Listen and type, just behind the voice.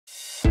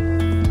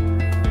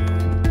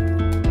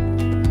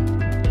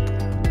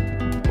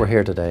We're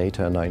here today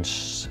to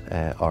announce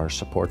our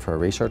support for a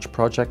research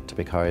project to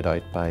be carried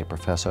out by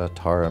Prof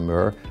Tara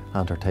Moore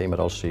and her team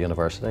at Ulster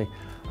University,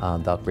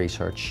 and that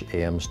research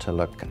aims to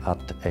look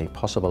at a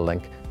possible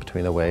link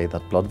between the way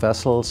that blood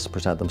vessels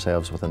present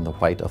themselves within the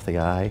white of the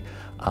eye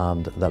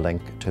and the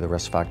link to the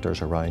risk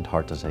factors around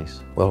heart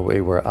disease. Well,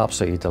 we were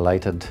absolutely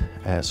delighted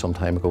some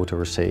time ago to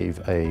receive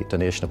a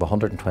donation of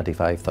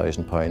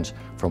 £125,000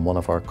 from one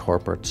of our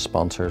corporate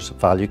sponsors,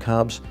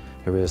 ValueCabs,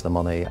 who raised the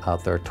money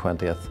at their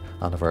 20th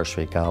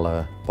anniversary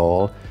gala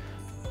ball.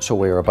 So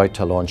we are about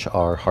to launch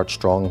our Heart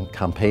Strong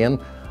campaign,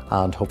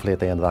 and hopefully at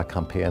the end of that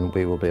campaign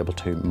we will be able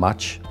to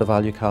match the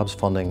ValueCabs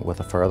funding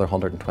with a further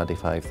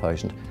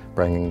 £125,000,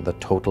 bringing the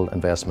total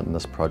investment in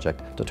this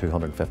project to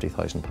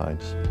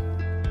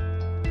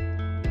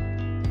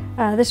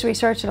 £250,000. This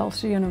research at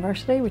Ulster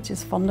University, which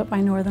is funded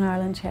by Northern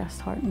Ireland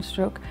Chest, Heart and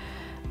Stroke,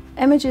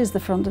 images the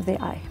front of the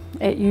eye.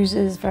 It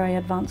uses very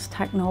advanced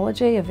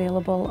technology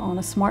available on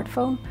a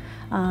smartphone,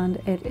 and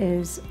it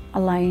is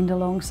aligned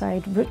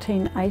alongside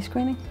routine eye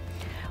screening.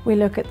 We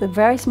look at the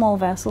very small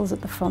vessels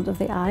at the front of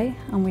the eye,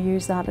 and we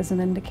use that as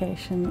an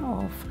indication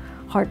of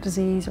heart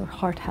disease or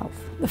heart health.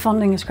 The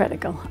funding is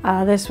critical.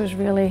 This was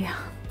really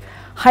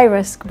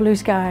high-risk,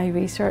 blue-sky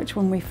research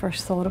when we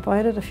first thought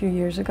about it a few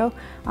years ago,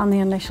 and the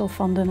initial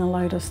funding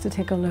allowed us to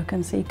take a look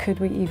and see could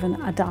we even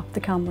adapt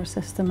the camera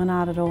system and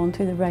add it on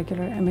to the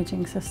regular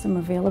imaging system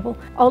available.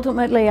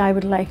 Ultimately, I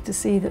would like to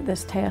see that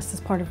this test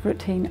is part of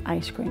routine eye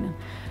screening.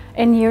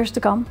 In years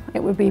to come,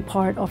 it would be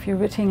part of your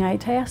routine eye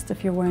test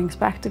if you're wearing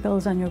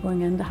spectacles and you're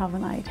going in to have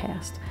an eye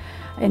test.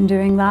 In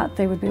doing that,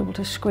 they would be able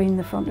to screen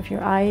the front of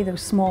your eye,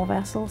 those small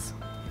vessels.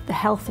 The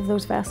health of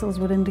those vessels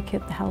would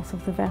indicate the health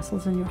of the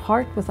vessels in your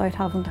heart without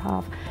having to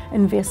have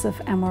invasive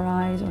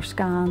MRIs or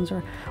scans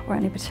or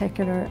any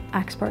particular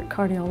expert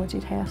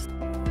cardiology test.